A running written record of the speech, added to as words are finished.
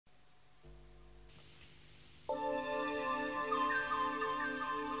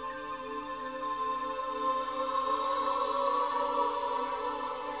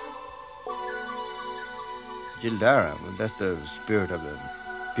Jildara, well, that's the spirit of the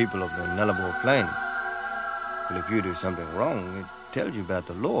people of the Nullarbor Plain. But if you do something wrong, it tells you about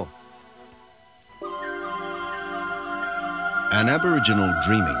the law. An Aboriginal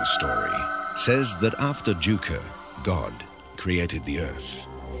dreaming story says that after Juka, God, created the earth,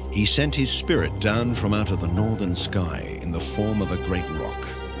 he sent his spirit down from out of the northern sky in the form of a great rock,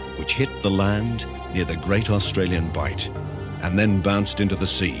 which hit the land near the Great Australian Bight, and then bounced into the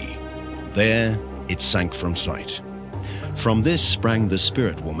sea. There, it sank from sight. From this sprang the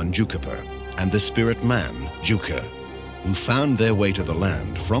spirit woman Jukapa and the spirit man Juka, who found their way to the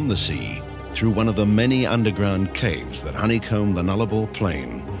land from the sea through one of the many underground caves that honeycomb the Nullarbor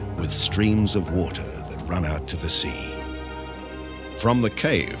Plain with streams of water that run out to the sea. From the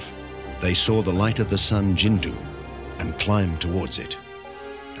cave, they saw the light of the sun Jindu and climbed towards it.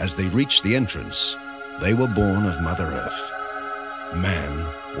 As they reached the entrance, they were born of Mother Earth. Man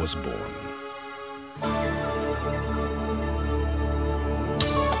was born.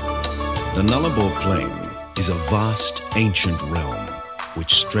 The Nullarbor Plain is a vast, ancient realm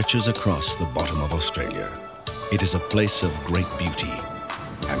which stretches across the bottom of Australia. It is a place of great beauty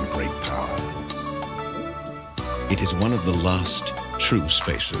and great power. It is one of the last true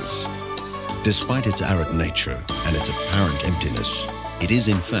spaces. Despite its arid nature and its apparent emptiness, it is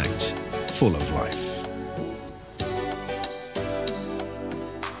in fact full of life.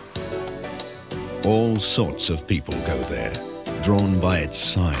 All sorts of people go there, drawn by its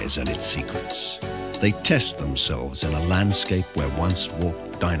size and its secrets. They test themselves in a landscape where once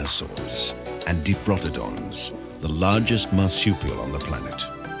walked dinosaurs and diprotodons, the largest marsupial on the planet.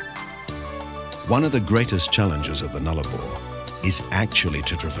 One of the greatest challenges of the Nullarbor is actually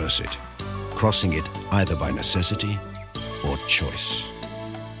to traverse it, crossing it either by necessity or choice.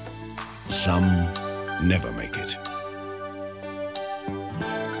 Some never make it.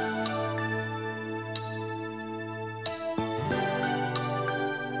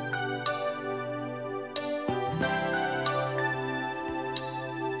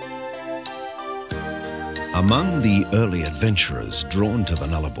 Among the early adventurers drawn to the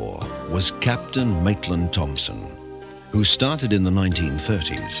Nullarbor was Captain Maitland Thompson, who started in the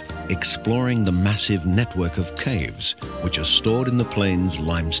 1930s exploring the massive network of caves which are stored in the plain's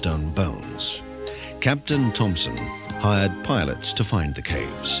limestone bones. Captain Thompson hired pilots to find the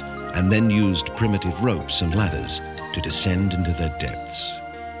caves and then used primitive ropes and ladders to descend into their depths.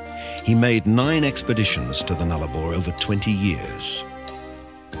 He made 9 expeditions to the Nullarbor over 20 years.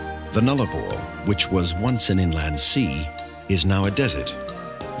 The Nullarbor, which was once an inland sea, is now a desert.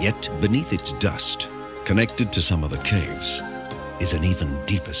 Yet beneath its dust, connected to some of the caves, is an even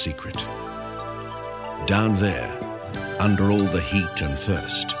deeper secret. Down there, under all the heat and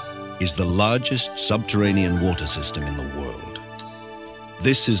thirst, is the largest subterranean water system in the world.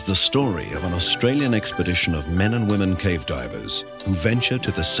 This is the story of an Australian expedition of men and women cave divers who venture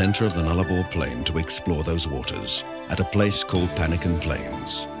to the center of the Nullarbor Plain to explore those waters at a place called Panican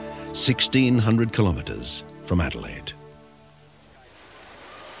Plains, 1,600 kilometers from Adelaide.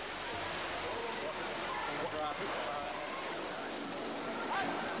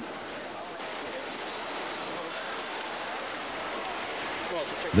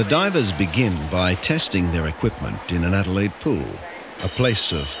 The divers begin by testing their equipment in an Adelaide pool, a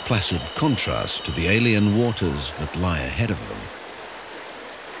place of placid contrast to the alien waters that lie ahead of them.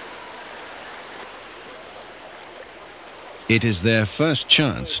 It is their first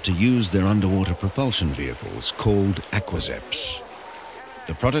chance to use their underwater propulsion vehicles called Aquazeps,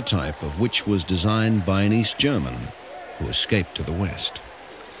 the prototype of which was designed by an East German who escaped to the West.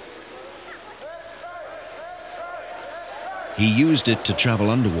 He used it to travel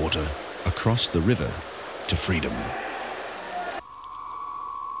underwater across the river to freedom.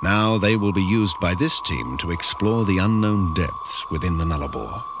 Now they will be used by this team to explore the unknown depths within the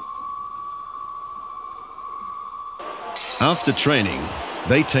Nullarbor. After training,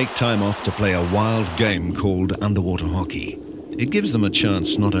 they take time off to play a wild game called underwater hockey. It gives them a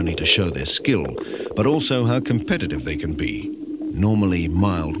chance not only to show their skill, but also how competitive they can be. Normally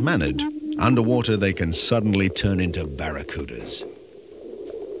mild-mannered, underwater they can suddenly turn into barracudas.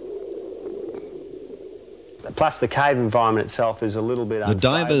 Plus the cave environment itself is a little bit unstable. The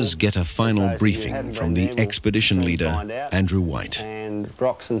divers get a final briefing from the expedition leader, Andrew Wight. And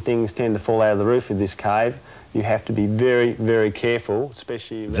rocks and things tend to fall out of the roof of this cave. You have to be very, very careful,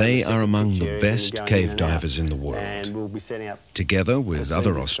 especially... They are among the best cave divers in the world. Together with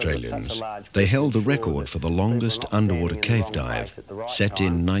other Australians, they held the record for the longest underwater cave dive, set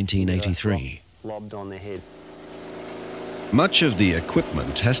in 1983. Much of the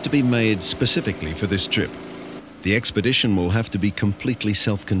equipment has to be made specifically for this trip. The expedition will have to be completely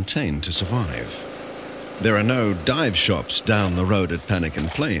self-contained to survive. There are no dive shops down the road at Panican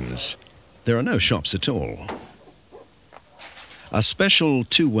Plains. There are no shops at all. A special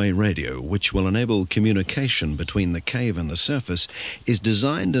two-way radio, which will enable communication between the cave and the surface, is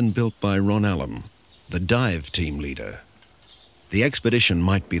designed and built by Ron Allen, the dive team leader. The expedition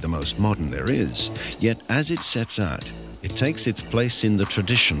might be the most modern there is, yet as it sets out, it takes its place in the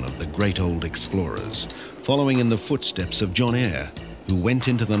tradition of the great old explorers, following in the footsteps of John Eyre, who went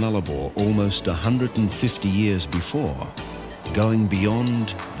into the Nullarbor almost 150 years before, going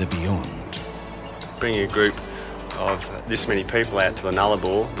beyond the beyond. Bringing a group of this many people out to the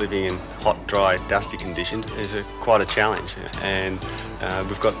Nullarbor, living in hot, dry, dusty conditions, is quite a challenge. And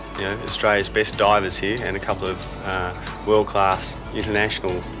we've got Australia's best divers here and a couple of world-class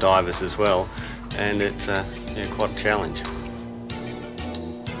international divers as well, and it's quite a challenge.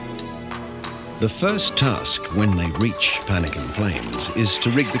 The first task when they reach Panican Plains is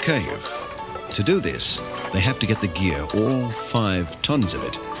to rig the cave. To do this, they have to get the gear, all 5 tons of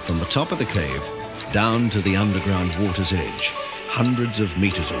it, from the top of the cave down to the underground water's edge, hundreds of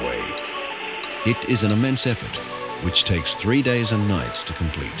meters away. It is an immense effort, which takes 3 days and nights to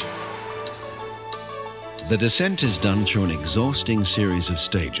complete. The descent is done through an exhausting series of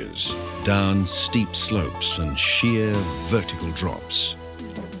stages, down steep slopes and sheer vertical drops.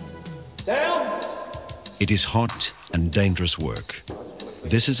 Down! It is hot and dangerous work.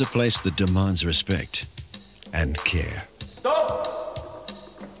 This is a place that demands respect and care. Stop!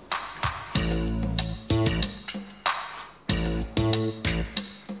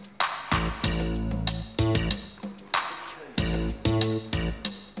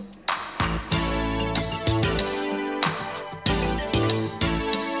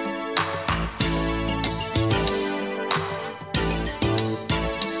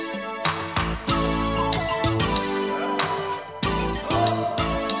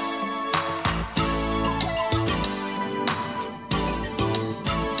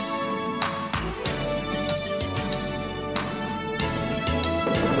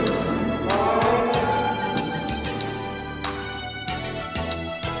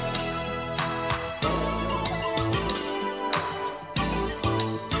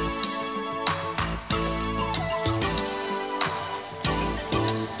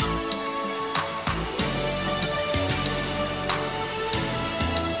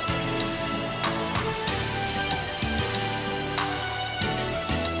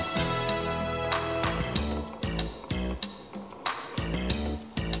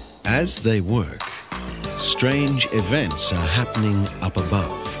 As they work, strange events are happening up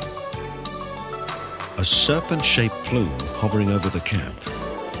above. A serpent-shaped plume hovering over the camp.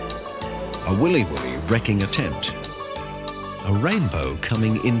 A willy-willy wrecking a tent. A rainbow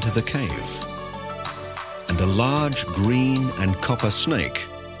coming into the cave. And a large green and copper snake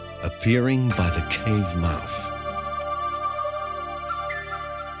appearing by the cave mouth.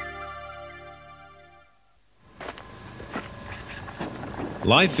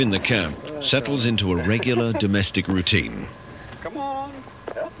 Life in the camp settles into a regular domestic routine. Come on,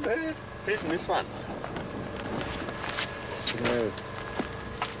 up there. Here's this one.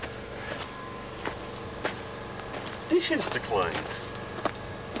 Dishes to clean.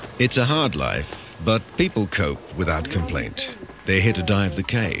 It's a hard life, but people cope without complaint. They're here to dive the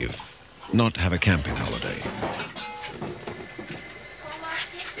cave, not have a camping holiday.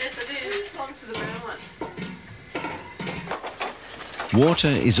 Yes, I do. It belongs to the brown one. Water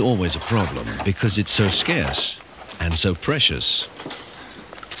is always a problem because it's so scarce and so precious.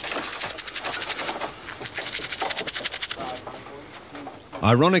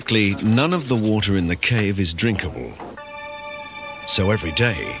 Ironically, none of the water in the cave is drinkable. So every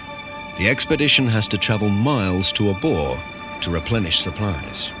day, the expedition has to travel miles to a bore to replenish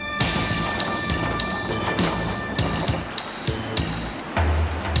supplies.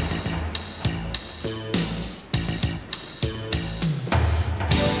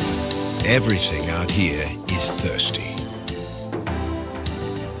 Everything out here is thirsty.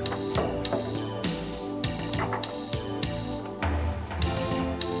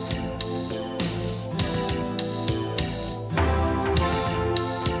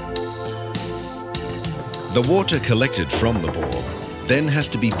 The water collected from the bore then has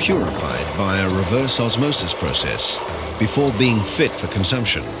to be purified by a reverse osmosis process before being fit for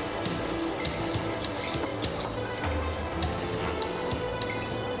consumption.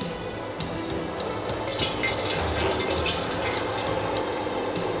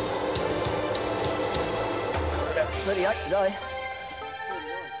 About 38 today.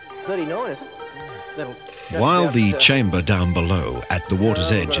 39, is it? While the chamber down below at the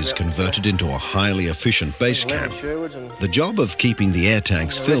water's edge is converted into a highly efficient base camp, the job of keeping the air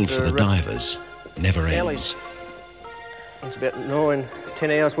tanks filled for the divers never ends. It's about 9,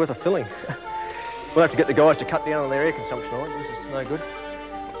 10 hours worth of filling. We'll have to get the guys to cut down on their air consumption on it. This is no good.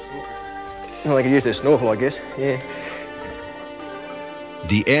 Well, they could use their snorkel, I guess, yeah.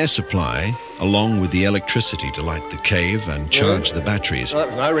 The air supply, along with the electricity to light the cave and charge the batteries,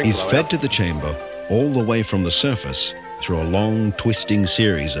 is fed to the chamber all the way from the surface through a long twisting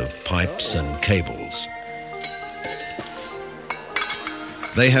series of pipes and cables.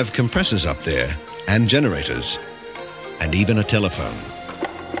 They have compressors up there and generators and even a telephone.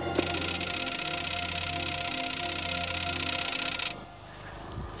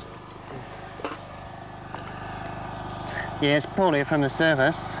 Yeah, it's pulled here from the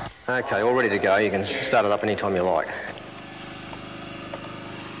surface. OK, all ready to go. You can start it up anytime you like.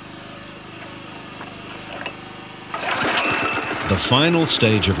 The final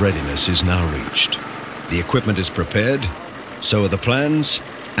stage of readiness is now reached. The equipment is prepared, so are the plans,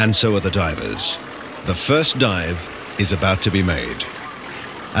 and so are the divers. The first dive is about to be made.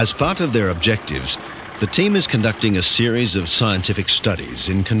 As part of their objectives, the team is conducting a series of scientific studies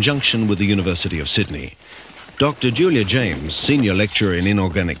in conjunction with the University of Sydney. Dr. Julia James, Senior Lecturer in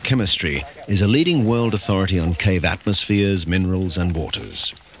Inorganic Chemistry, is a leading world authority on cave atmospheres, minerals and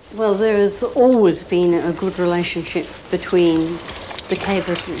waters. Well, there has always been a good relationship between the cave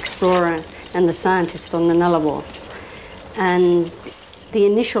explorer and the scientist on the Nullarbor. And the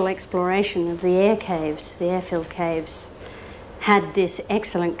initial exploration of the air caves, the airfield caves, had this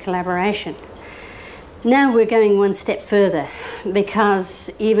excellent collaboration. Now we're going one step further, because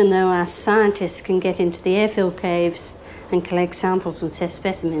even though our scientists can get into the airfield caves and collect samples and test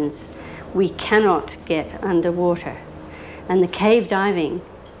specimens, we cannot get underwater. And the cave diving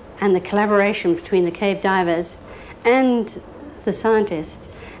and the collaboration between the cave divers and the scientists,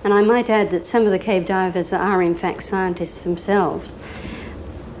 and I might add that some of the cave divers are in fact scientists themselves,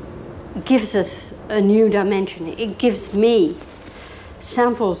 gives us a new dimension. It gives me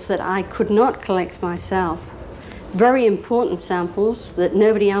samples that I could not collect myself, very important samples that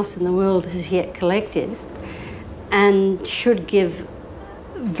nobody else in the world has yet collected, and should give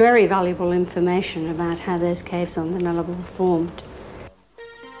very valuable information about how those caves on the Nullarbor formed.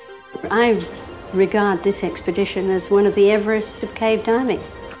 I regard this expedition as one of the Everests of cave diving.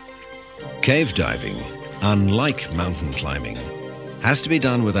 Cave diving, unlike mountain climbing, has to be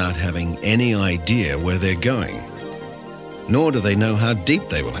done without having any idea where they're going. Nor do they know how deep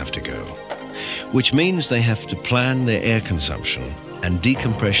they will have to go, which means they have to plan their air consumption and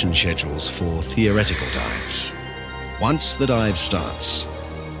decompression schedules for theoretical dives. Once the dive starts,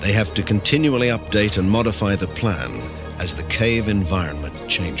 they have to continually update and modify the plan as the cave environment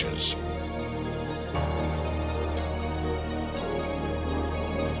changes.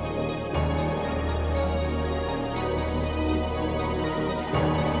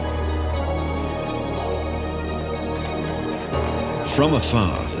 From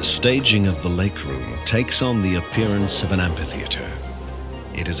afar, the staging of the lake room takes on the appearance of an amphitheatre.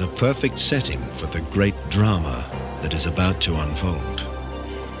 It is a perfect setting for the great drama that is about to unfold.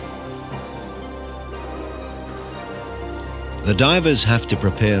 The divers have to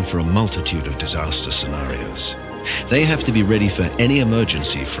prepare for a multitude of disaster scenarios. They have to be ready for any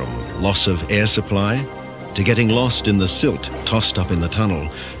emergency, from loss of air supply to getting lost in the silt tossed up in the tunnel,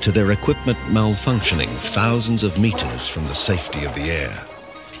 to their equipment malfunctioning thousands of meters from the safety of the air.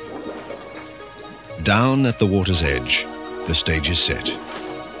 Down at the water's edge, the stage is set.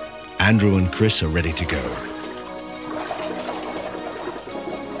 Andrew and Chris are ready to go.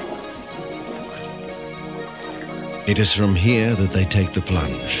 It is from here that they take the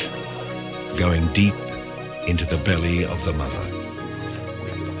plunge, going deep into the belly of the mother.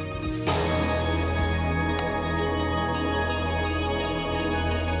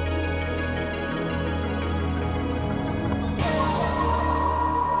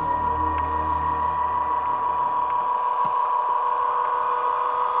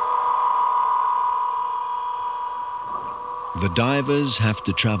 The divers have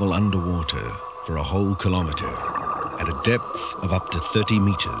to travel underwater for a whole kilometre at a depth of up to 30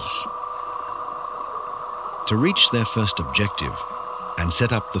 meters. To reach their first objective and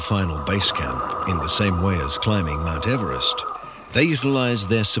set up the final base camp in the same way as climbing Mount Everest, they utilize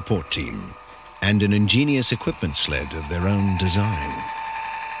their support team and an ingenious equipment sled of their own design.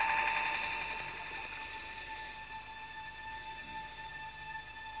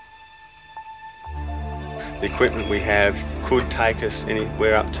 The equipment we have could take us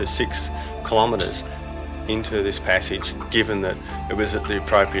anywhere up to 6 kilometres into this passage, given that it was at the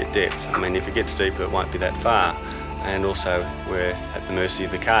appropriate depth. I mean, if it gets deeper, it won't be that far. And also, we're at the mercy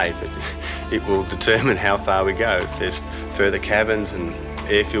of the cave. It will determine how far we go. If there's further caverns and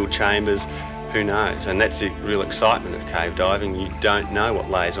airfield chambers, who knows? And that's the real excitement of cave diving. You don't know what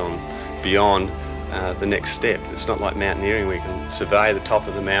lays on beyond the next step. It's not like mountaineering where you can survey the top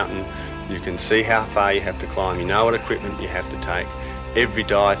of the mountain, you can see how far you have to climb, you know what equipment you have to take. Every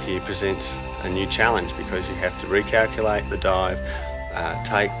dive here presents a new challenge because you have to recalculate the dive,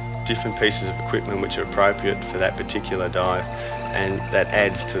 take different pieces of equipment which are appropriate for that particular dive, and that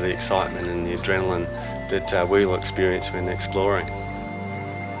adds to the excitement and the adrenaline that we will experience when exploring.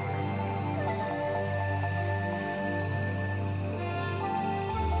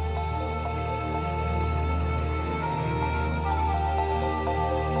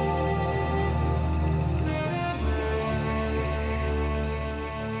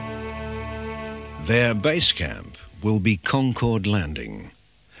 Their base camp will be Concord Landing,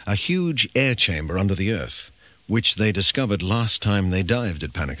 a huge air chamber under the earth, which they discovered last time they dived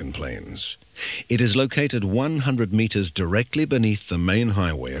at Panican Plains. It is located 100 metres directly beneath the main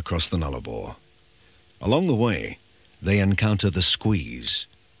highway across the Nullarbor. Along the way, they encounter the Squeeze,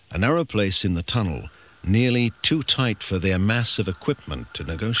 a narrow place in the tunnel nearly too tight for their mass of equipment to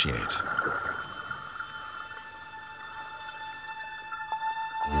negotiate.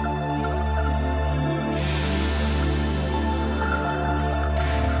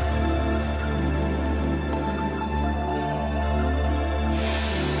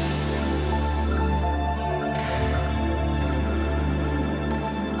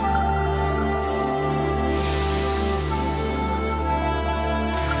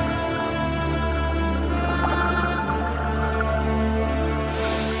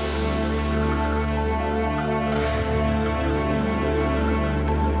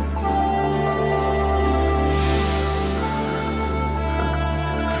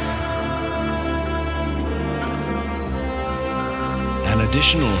 An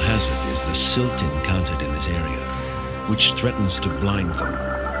additional hazard is the silt encountered in this area, which threatens to blind them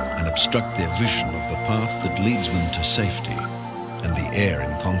and obstruct their vision of the path that leads them to safety and the air in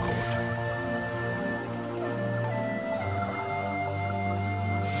Concord.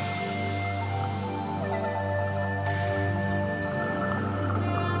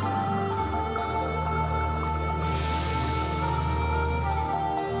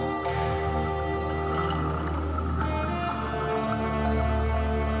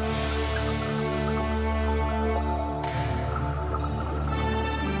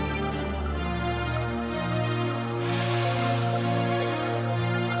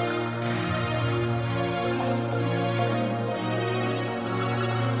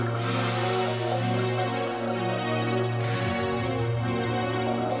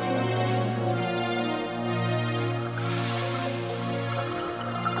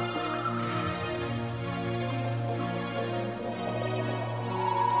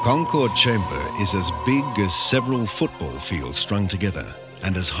 Concord Chamber is as big as several football fields strung together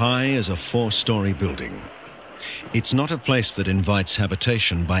and as high as a 4-story building. It's not a place that invites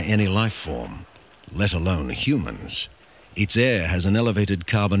habitation by any life form, let alone humans. Its air has an elevated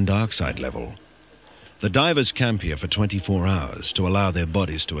carbon dioxide level. The divers camp here for 24 hours to allow their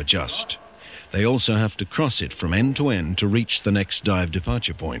bodies to adjust. They also have to cross it from end to end to reach the next dive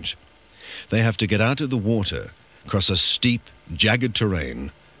departure point. They have to get out of the water, cross a steep, jagged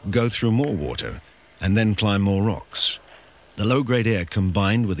terrain, go through more water, and then climb more rocks. The low-grade air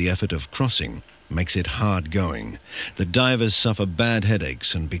combined with the effort of crossing makes it hard going. The divers suffer bad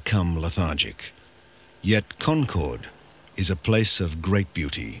headaches and become lethargic. Yet Concord is a place of great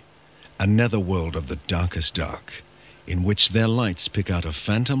beauty, a netherworld of the darkest dark, in which their lights pick out a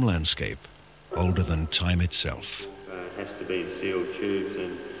phantom landscape older than time itself. It has to be in sealed tubes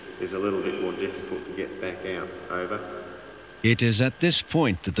and is a little bit more difficult to get back out. Over. It is at this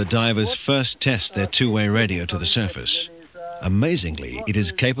point that the divers first test their two-way radio to the surface. Amazingly, it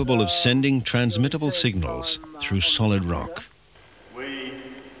is capable of sending transmittable signals through solid rock. We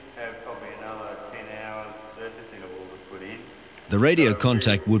have probably another 10 hours surface interval to put in. The radio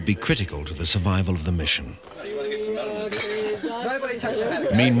contact would be critical to the survival of the mission.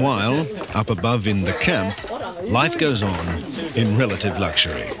 Meanwhile, up above in the camp, life goes on in relative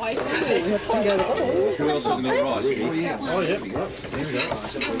luxury. There's a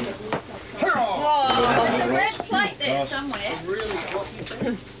red plate there somewhere.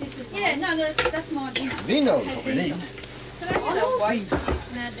 Yeah, no, that's my dinner.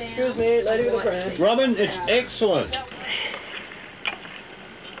 Excuse me, lady with the crown. Robin, it's excellent.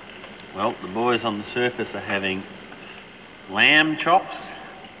 Well, the boys on the surface are having lamb chops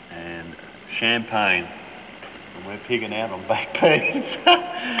and champagne. And we're pigging out on baked beans.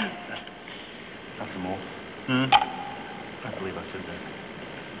 Have some more. I believe I said that.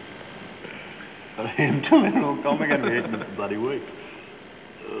 But I eat them till they're all gone. We're going to be eating them for bloody week.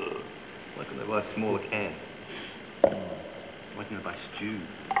 Look at that smaller can. Making it by stew.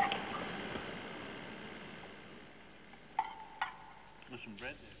 There's some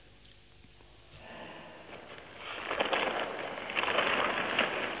bread there.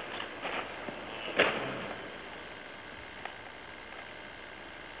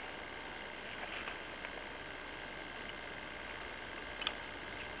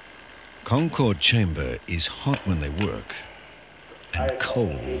 Concord Chamber is hot when they work and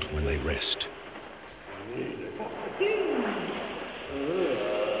cold when they rest.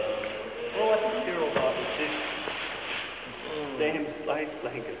 Damn space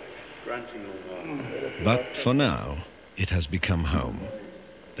blanket scrunching all right. But for now, it has become home.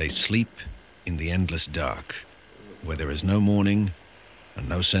 They sleep in the endless dark, where there is no morning and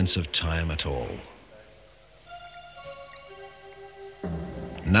no sense of time at all.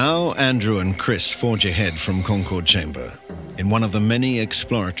 Now Andrew and Chris forge ahead from Concord Chamber in one of the many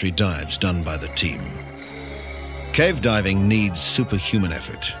exploratory dives done by the team. Cave diving needs superhuman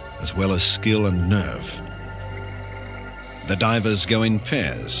effort, as well as skill and nerve. The divers go in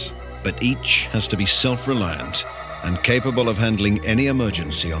pairs, but each has to be self-reliant and capable of handling any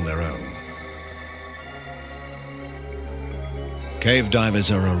emergency on their own. Cave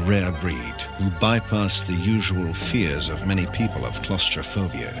divers are a rare breed who bypass the usual fears of many people of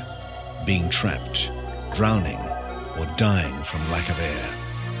claustrophobia, being trapped, drowning, or dying from lack of air.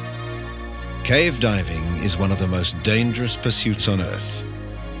 Cave diving is one of the most dangerous pursuits on Earth.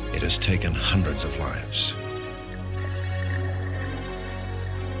 It has taken hundreds of lives.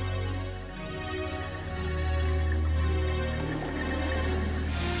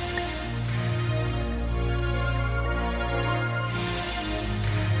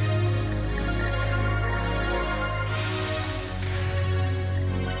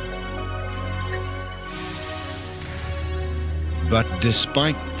 But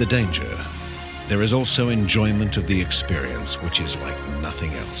despite the danger, there is also enjoyment of the experience, which is like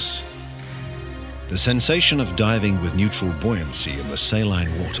nothing else. The sensation of diving with neutral buoyancy in the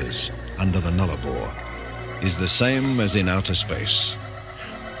saline waters under the Nullarbor is the same as in outer space.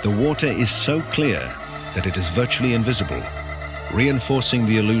 The water is so clear that it is virtually invisible, reinforcing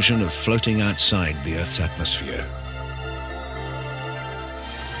the illusion of floating outside the Earth's atmosphere.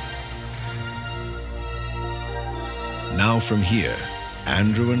 Now from here,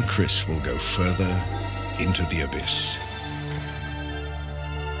 Andrew and Chris will go further into the abyss.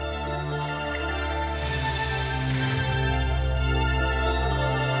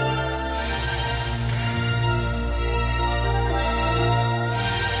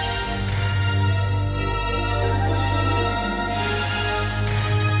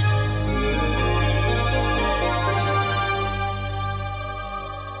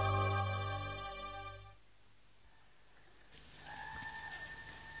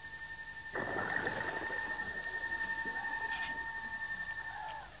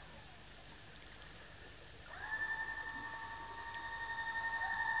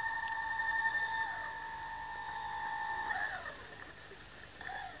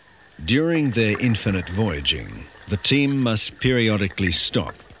 During their infinite voyaging, the team must periodically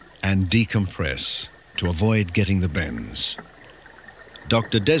stop and decompress to avoid getting the bends.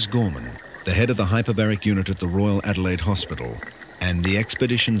 Dr. Des Gorman, the head of the hyperbaric unit at the Royal Adelaide Hospital, and the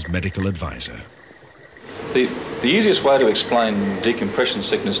expedition's medical advisor. The easiest way to explain decompression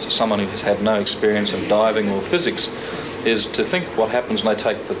sickness to someone who has had no experience of diving or physics is to think what happens when they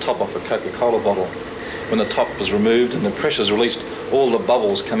take the top off a Coca-Cola bottle. When the top is removed and the pressure is released, all the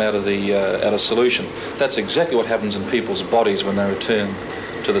bubbles come out of solution. That's exactly what happens in people's bodies when they return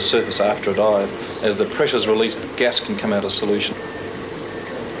to the surface after a dive. As the pressure is released, gas can come out of solution.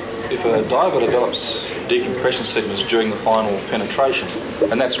 If a diver develops decompression sickness during the final penetration,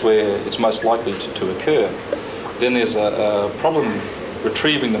 and that's where it's most likely to occur, then there's a problem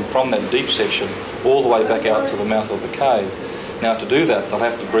retrieving them from that deep section all the way back out to the mouth of the cave. Now, to do that, they'll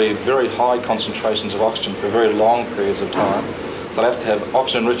have to breathe very high concentrations of oxygen for very long periods of time. They'll have to have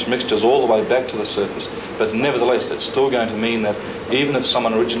oxygen-rich mixtures all the way back to the surface. But nevertheless, it's still going to mean that even if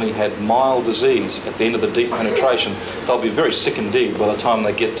someone originally had mild disease at the end of the deep penetration, they'll be very sick indeed by the time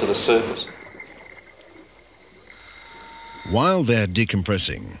they get to the surface. While they're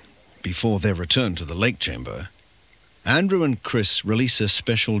decompressing, before their return to the lake chamber, Andrew and Chris release a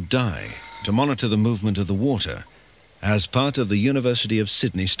special dye to monitor the movement of the water as part of the University of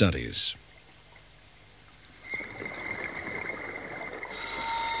Sydney studies.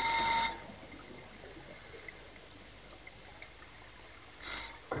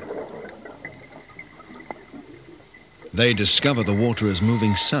 They discover the water is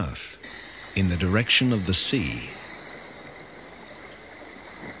moving south in the direction of the sea.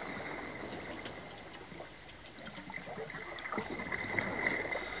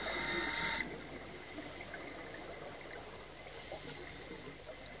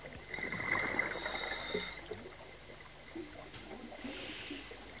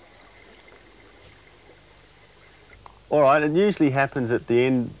 All right, it usually happens at the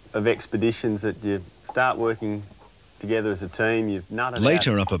end of expeditions that you start working together as a team. You've nutted out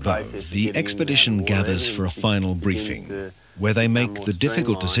Later up the above, process of the getting in expedition and out of the water. gathers for a Everything final begins briefing, to where they become make more the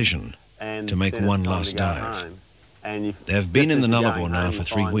difficult streamlined, decision and to make then it's one time last to go dive. home. And They've been just in the as you're Nullarbor going now home, for you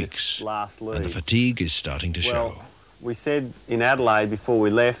 3 find this weeks, last and the lead. fatigue is starting to show. Well, we said in Adelaide before we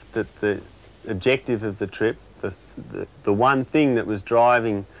left that the objective of the trip, the one thing that was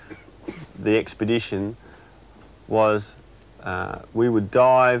driving the expedition was we would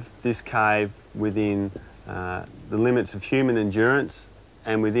dive this cave within the limits of human endurance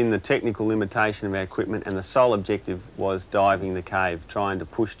and within the technical limitation of our equipment, and the sole objective was diving the cave, trying to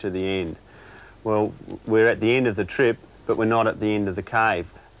push to the end. Well, we're at the end of the trip, but we're not at the end of the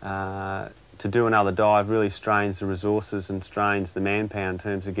cave. To do another dive really strains the resources and strains the manpower in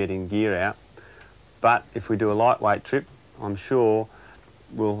terms of getting gear out. But if we do a lightweight trip, I'm sure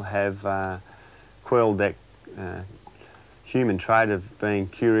we'll have quelled that human trait of being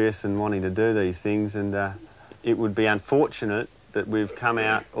curious and wanting to do these things, and it would be unfortunate that we've come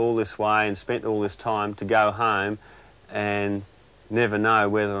out all this way and spent all this time to go home and never know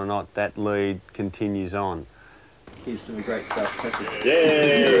whether or not that lead continues on. He's doing great stuff.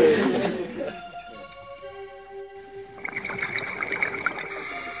 Yeah!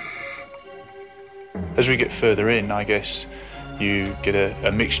 As we get further in, I guess you get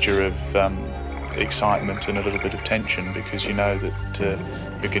a mixture of excitement and a little bit of tension, because you know that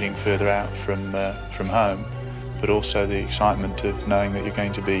you're getting further out from home, but also the excitement of knowing that you're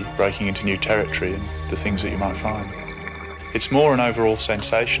going to be breaking into new territory and the things that you might find. It's more an overall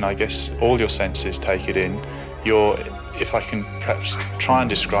sensation, I guess. All your senses take it in. If I can perhaps try and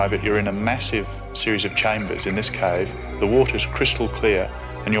describe it, you're in a massive series of chambers in this cave. The water's crystal clear,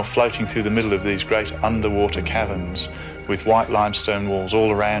 and you're floating through the middle of these great underwater caverns with white limestone walls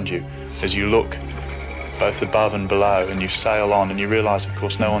all around you as you look both above and below, and you sail on, and you realise, of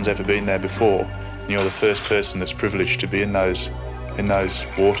course, no one's ever been there before, and you're the first person that's privileged to be in those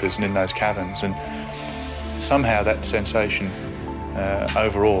waters and in those caverns. And somehow that sensation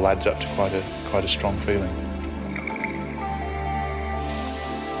overall adds up to quite a strong feeling.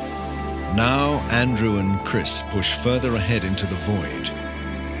 Now Andrew and Chris push further ahead into the void.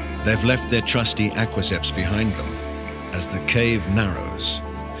 They've left their trusty aquaceps behind them as the cave narrows.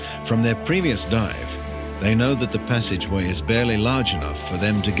 From their previous dive, they know that the passageway is barely large enough for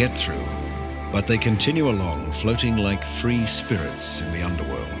them to get through, but they continue along, floating like free spirits in the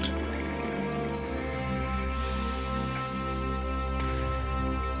underworld.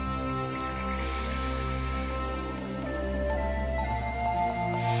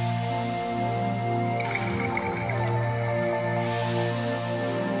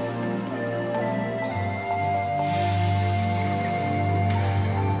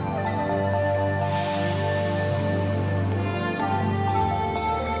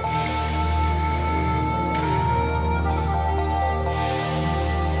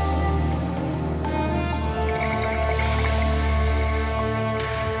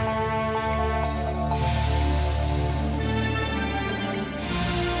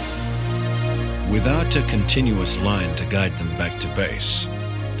 Without a continuous line to guide them back to base,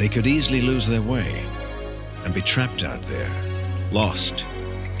 they could easily lose their way and be trapped out there, lost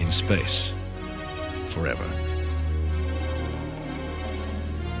in space, forever.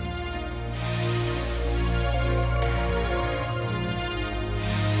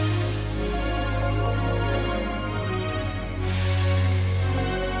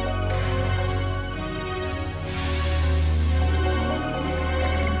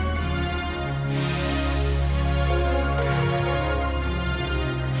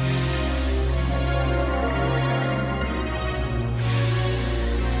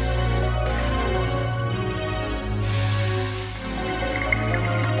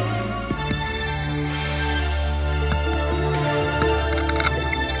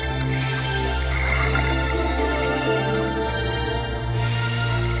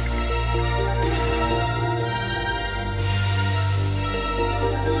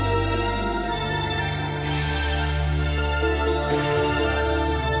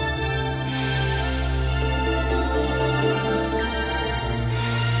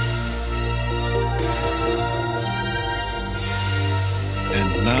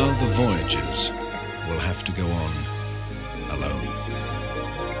 And now the voyagers will have to go on alone.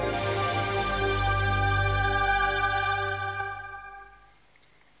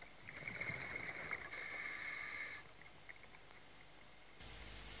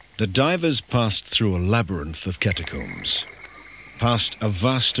 The divers passed through a labyrinth of catacombs, past a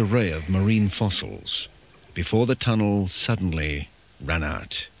vast array of marine fossils, before the tunnel suddenly ran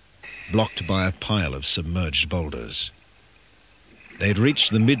out, blocked by a pile of submerged boulders. They'd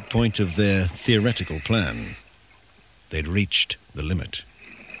reached the midpoint of their theoretical plan. They'd reached the limit.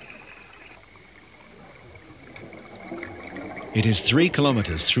 It is 3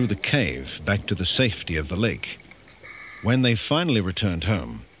 kilometers through the cave back to the safety of the lake. When they finally returned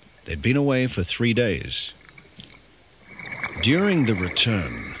home, they'd been away for 3 days. During the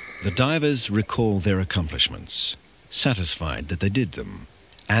return, the divers recall their accomplishments, satisfied that they did them,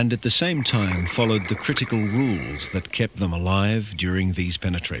 and at the same time followed the critical rules that kept them alive during these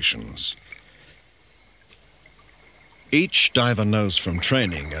penetrations. Each diver knows from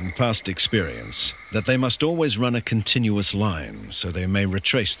training and past experience that they must always run a continuous line so they may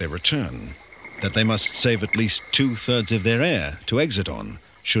retrace their return, that they must save at least 2/3 of their air to exit on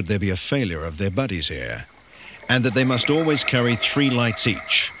should there be a failure of their buddy's air, and that they must always carry 3 lights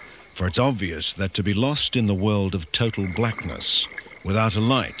each, for it's obvious that to be lost in the world of total blackness, without a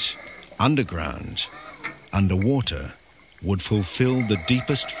light, underground, underwater, would fulfill the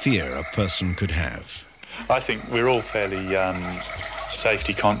deepest fear a person could have. I think we're all fairly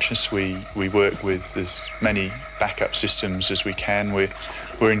safety conscious. We work with as many backup systems as we can.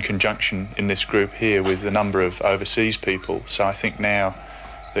 We're in conjunction in this group here with a number of overseas people. So I think now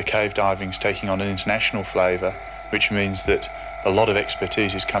the cave diving is taking on an international flavour, which means that a lot of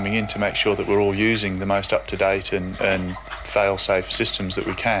expertise is coming in to make sure that we're all using the most up-to-date and fail-safe systems that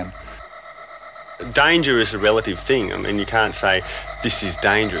we can. Danger is a relative thing. I mean, you can't say this is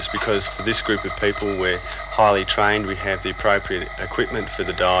dangerous, because for this group of people we're highly trained, we have the appropriate equipment for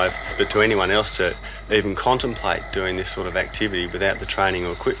the dive, but to anyone else to even contemplate doing this sort of activity without the training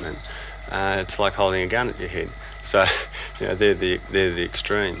or equipment, it's like holding a gun at your head. So, you know, they're the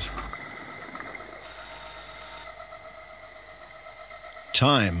extremes.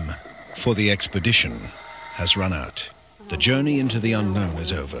 Time for the expedition has run out. The journey into the unknown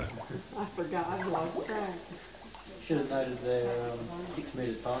is over. I forgot, I've lost track. Should have noted their 6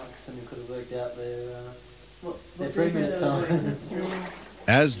 metre times, and we could have worked out their 3 minute time.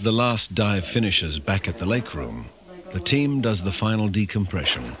 As the last dive finishes back at the lake room, the team does the final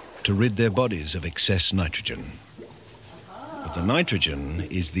decompression to rid their bodies of excess nitrogen. But the nitrogen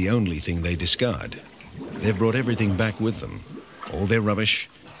is the only thing they discard. They've brought everything back with them, all their rubbish,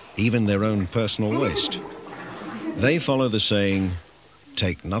 even their own personal waste. They follow the saying,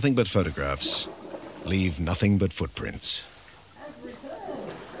 take nothing but photographs, leave nothing but footprints.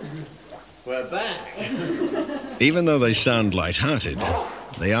 We're back. Even though they sound light-hearted,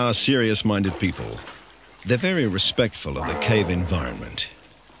 they are serious-minded people. They're very respectful of the cave environment.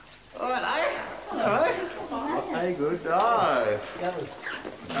 Oh, hello. Hello. Hey, good dive. That was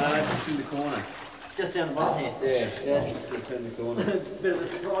just in the corner. Just down the bottom here. Yeah. Just turn the corner. Bit of a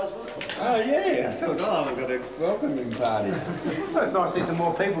surprise, wasn't it? Oh, yeah. I thought, oh, I've got a welcoming party. Well, it's nice to see some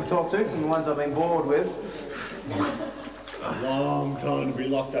more people to talk to from the ones I've been bored with. A long time to be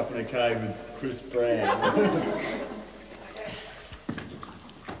locked up in a cave with Chris Brown.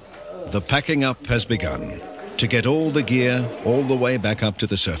 The packing up has begun to get all the gear all the way back up to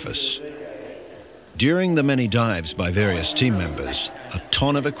the surface. During the many dives by various team members, a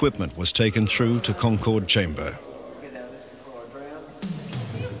ton of equipment was taken through to Concord Chamber.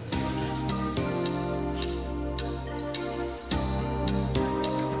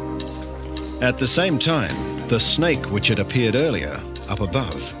 At the same time, the snake which had appeared earlier, up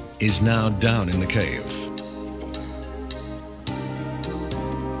above, is now down in the cave.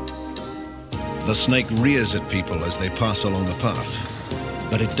 The snake rears at people as they pass along the path,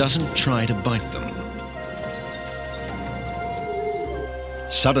 but it doesn't try to bite them.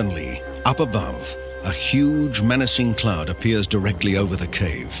 Suddenly, up above, a huge menacing cloud appears directly over the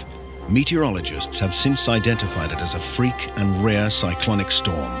cave. Meteorologists have since identified it as a freak and rare cyclonic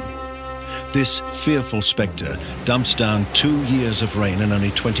storm. This fearful spectre dumps down 2 years of rain in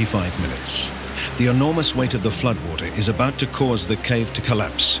only 25 minutes. The enormous weight of the floodwater is about to cause the cave to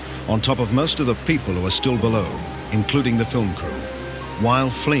collapse, on top of most of the people who are still below, including the film crew. While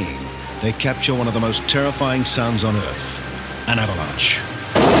fleeing, they capture one of the most terrifying sounds on Earth, an avalanche.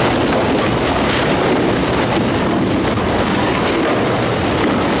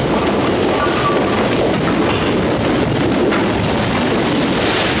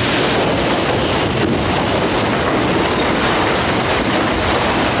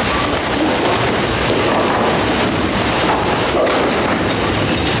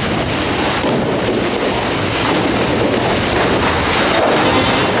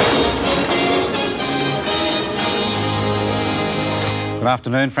 Good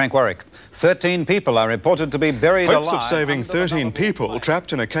afternoon, Frank Warwick. 13 people are reported to be buried alive. Hopes of saving 13 people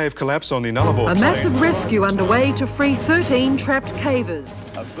trapped in a cave collapse on the Nullarbor Plain. A massive rescue underway to free 13 trapped cavers.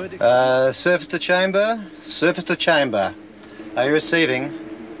 Surface to chamber, surface to chamber. Are you receiving?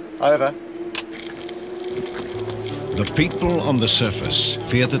 Over. The people on the surface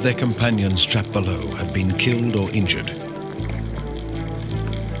fear that their companions trapped below have been killed or injured.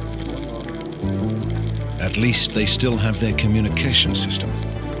 At least they still have their communication system.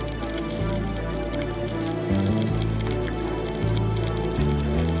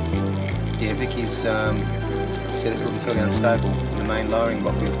 Yeah, Vicky's said it's looking fairly unstable. The main lowering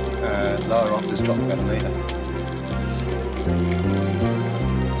block, lower off has dropped about a metre.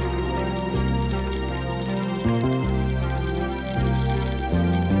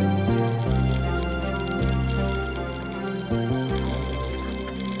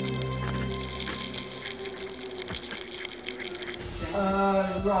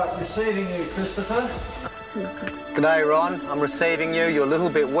 Right, receiving you, Christopher. G'day, Ron. I'm receiving you. You're a little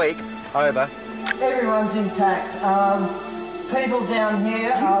bit weak. Over. Everyone's intact. People down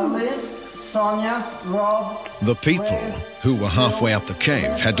here are Liz, Sonia, Rob. The people who were halfway up the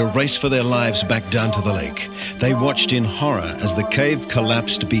cave had to race for their lives back down to the lake. They watched in horror as the cave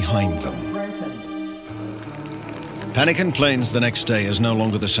collapsed behind them. Panican Plains the next day is no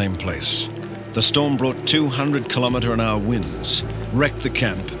longer the same place. The storm brought 200-kilometre-an-hour winds, wrecked the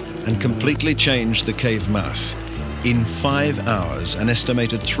camp, and completely changed the cave mouth. In 5 hours, an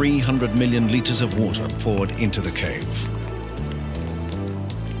estimated 300 million litres of water poured into the cave.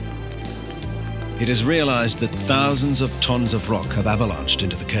 It is realised that thousands of tons of rock have avalanched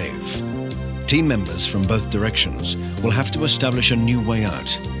into the cave. Team members from both directions will have to establish a new way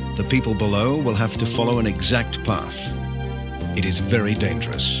out. The people below will have to follow an exact path. It is very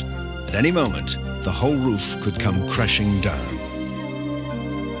dangerous. At any moment, the whole roof could come crashing down.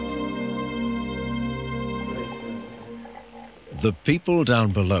 The people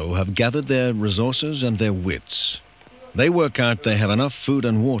down below have gathered their resources and their wits. They work out they have enough food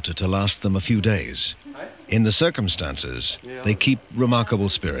and water to last them a few days. In the circumstances, they keep remarkable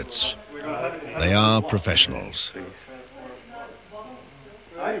spirits. They are professionals.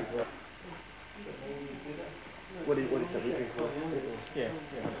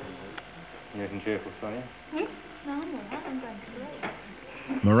 You looking cheerful, Sonia? No, I'm all right. I'm going to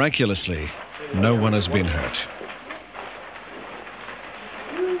sleep. Miraculously, no one has been hurt.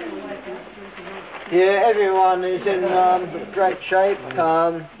 Yeah, everyone is in great shape.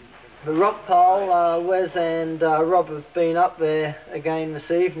 The rock pile, Wes and Rob have been up there again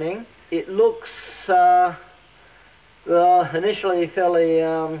this evening. It looks initially fairly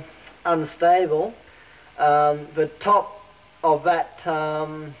unstable. The top of that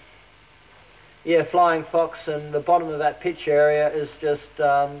Flying Fox and the bottom of that pitch area is just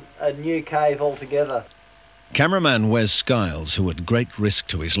a new cave altogether. Cameraman Wes Skiles, who at great risk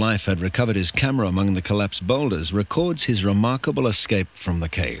to his life had recovered his camera among the collapsed boulders, records his remarkable escape from the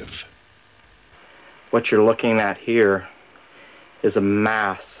cave. What you're looking at here is a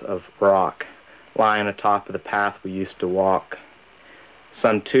mass of rock lying atop of the path we used to walk.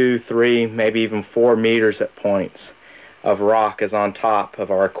 Some 2, 3, maybe even 4 meters at points of rock is on top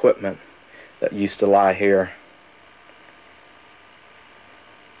of our equipment that used to lie here.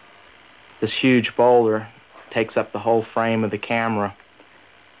 This huge boulder takes up the whole frame of the camera.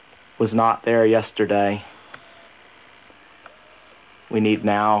 Was not there yesterday. We need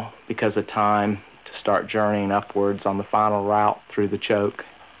now, because of time, to start journeying upwards on the final route through the choke.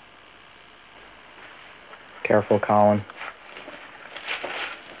 Careful, Colin.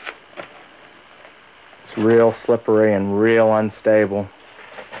 It's real slippery and real unstable.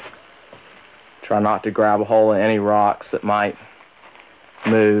 Try not to grab a hold of any rocks that might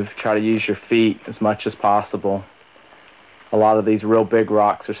move. Try to use your feet as much as possible. A lot of these real big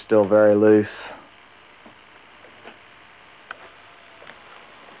rocks are still very loose.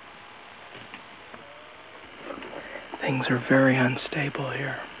 Things are very unstable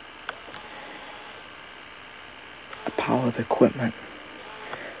here. A pile of equipment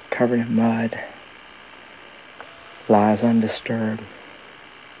covered in mud lies undisturbed.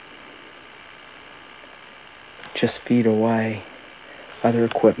 Just feet away, other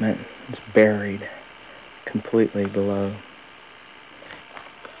equipment is buried completely below.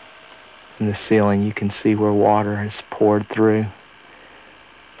 In the ceiling you can see where water has poured through,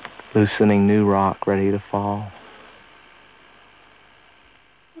 loosening new rock ready to fall.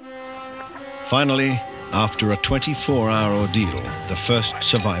 Finally, after a 24-hour ordeal, the first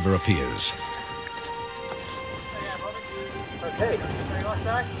survivor appears. Okay.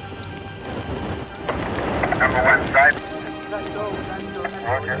 Number 1 strike.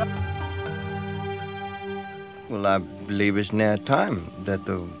 Roger. Well, I believe it's now time that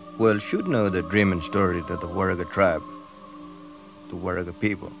the world should know the dreaming story of the Warriga tribe, the Warriga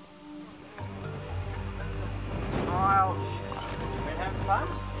people.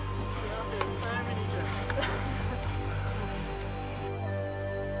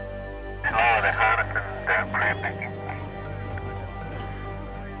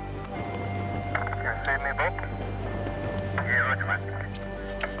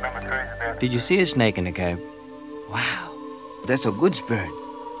 Did you see a snake in the cave? Wow, that's a good spirit.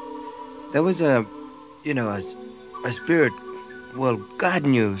 There was a spirit, well,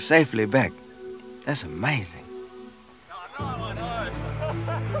 guiding you safely back. That's amazing. I know.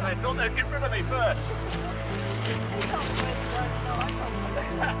 They thought they'd get rid of me first.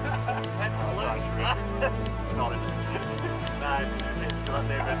 That's a large risk. It's not, is it? No, it's not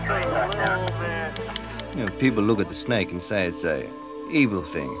there, but it's a little bit. You know, people look at the snake and say it's a evil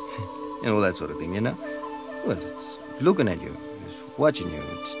thing, and all that sort of thing, you know? Well, it's looking at you, it's watching you,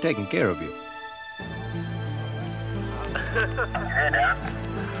 it's taking care of you. Head down.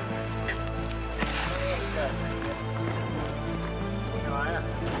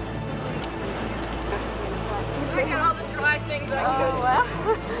 Look at all the dry things I can do. Wow.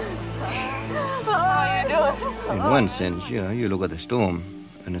 How you doing? In one sense, you know, you look at the storm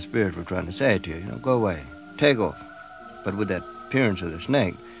and the spirit were trying to say to you, you know, go away, take off. But with that appearance of the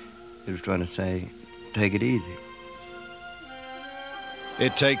snake, it was trying to say, take it easy.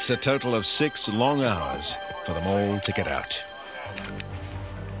 It takes a total of 6 long hours for them all to get out.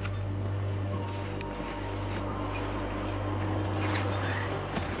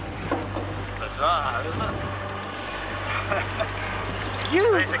 Bizarre, isn't it?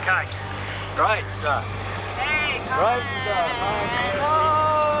 Piece of cake. Great stuff. Hey, Great stuff.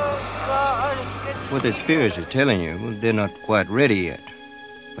 What the spirits are telling you, well, they're not quite ready yet,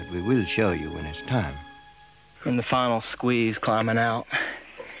 but we will show you when it's time. In the final squeeze climbing out,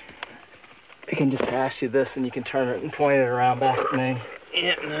 I can just pass you this and you can turn it and point it around back at me.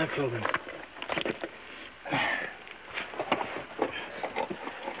 Yeah, no problem.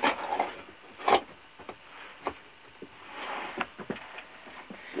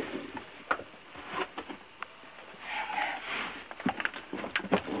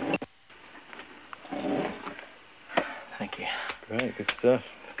 Thank you. Great, good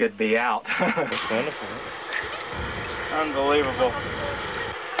stuff. It's good to be out. That's wonderful. Unbelievable.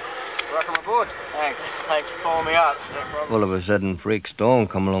 Welcome aboard. Thanks. Thanks for pulling me up. No problem. All of a sudden, freak storm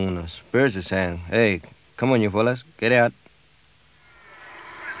come along and the spirits are saying, hey, come on you fellas, get out.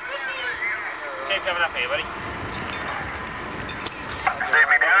 Keep coming up here, buddy.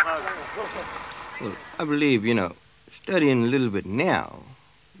 Well, I believe, you know, studying a little bit now,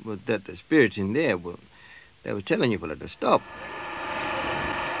 but that the spirits in there, well, they were telling you fellas to stop.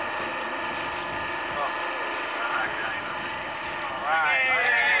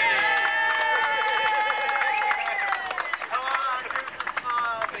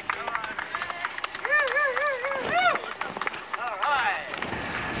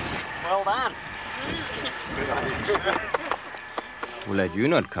 Well done. Well, had you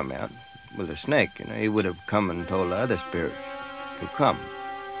not come out, well, the snake, you know, he would have come and told the other spirits to come,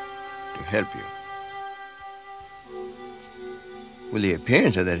 to help you. Well, the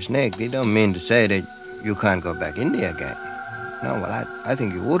appearance of that snake, they don't mean to say that you can't go back in there again. No, well, I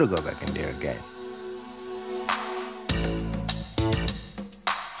think you ought to go back in there again.